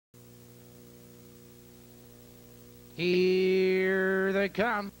Here they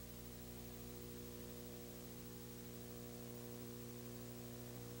come.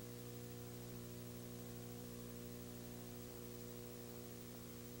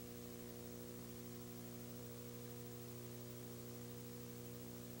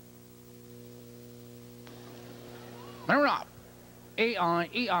 They're up.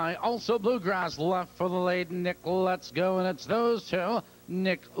 EIEI, also Bluegrass, left for the lead. Nick, let's go, and it's those two.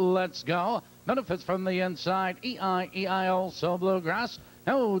 Nick, let's go. Benefits from the inside. EIEI, also Bluegrass.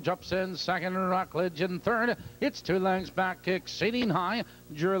 Oh, jumps in second, Rockledge in third. It's 2 lengths back, Exceeding High.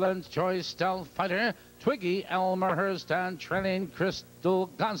 Jerland's Choice, Stealth Fighter. Twiggy, Elmerhurst, and trailing Crystal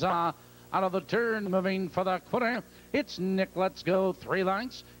Gaza. Out of the turn, moving for the quarter. It's Nick, let's go, 3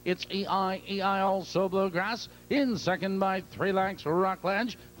 lengths. It's EIEI, also Bluegrass. In second by 3 lengths,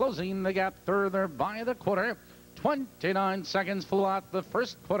 Rockledge. Closing the gap further by the quarter. 29 seconds flat the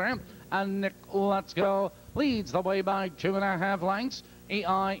first quarter. And Nick, let's go, leads the way by 2.5 lengths.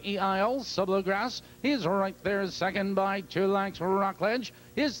 EIEI, also Bluegrass, is right there, second by 2 lengths. Rockledge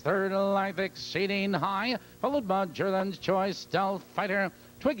is third length, Exceeding High, followed by Jerland's Choice, Stealth Fighter,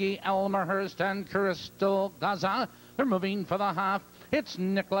 Twiggy, Elmerhurst, and Crystal Gaza. They're moving for the half. It's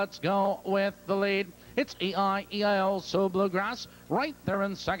Nick, let's go, with the lead. It's EIEI, also Bluegrass, right there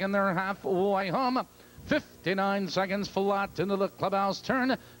in second. They're halfway home. 59 seconds flat into the clubhouse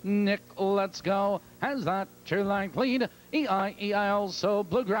turn. Nick, let's go, has that 2-length lead. EIEI, also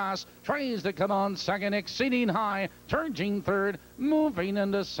Bluegrass, tries to come on second. Exceeding High, turning third, moving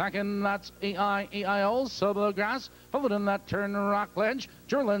into second. That's EIEI, also Bluegrass. Followed in that turn, Rockledge.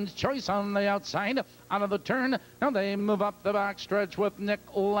 Jerland's Choice on the outside. Out of the turn, now they move up the backstretch with Nick,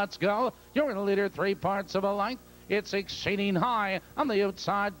 let's go. You're the leader, 3 parts of a length. It's Exceeding High on the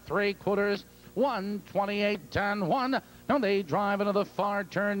outside, 3/4. 1:28.10.1. Now they drive into the far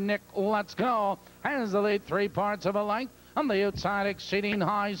turn. Nick, let's go, has the lead, 3 parts of a length. On the outside, Exceeding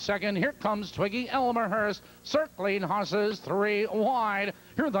High second. Here comes Twiggy, Elmerhurst, circling horses 3 wide.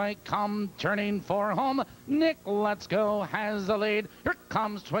 Here they come, turning for home. Nick, let's go, has the lead. Here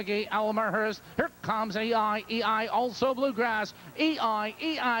comes Twiggy, Elmerhurst. Here comes EIEI, also Bluegrass.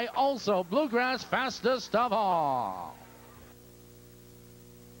 EIEI, also Bluegrass, fastest of all.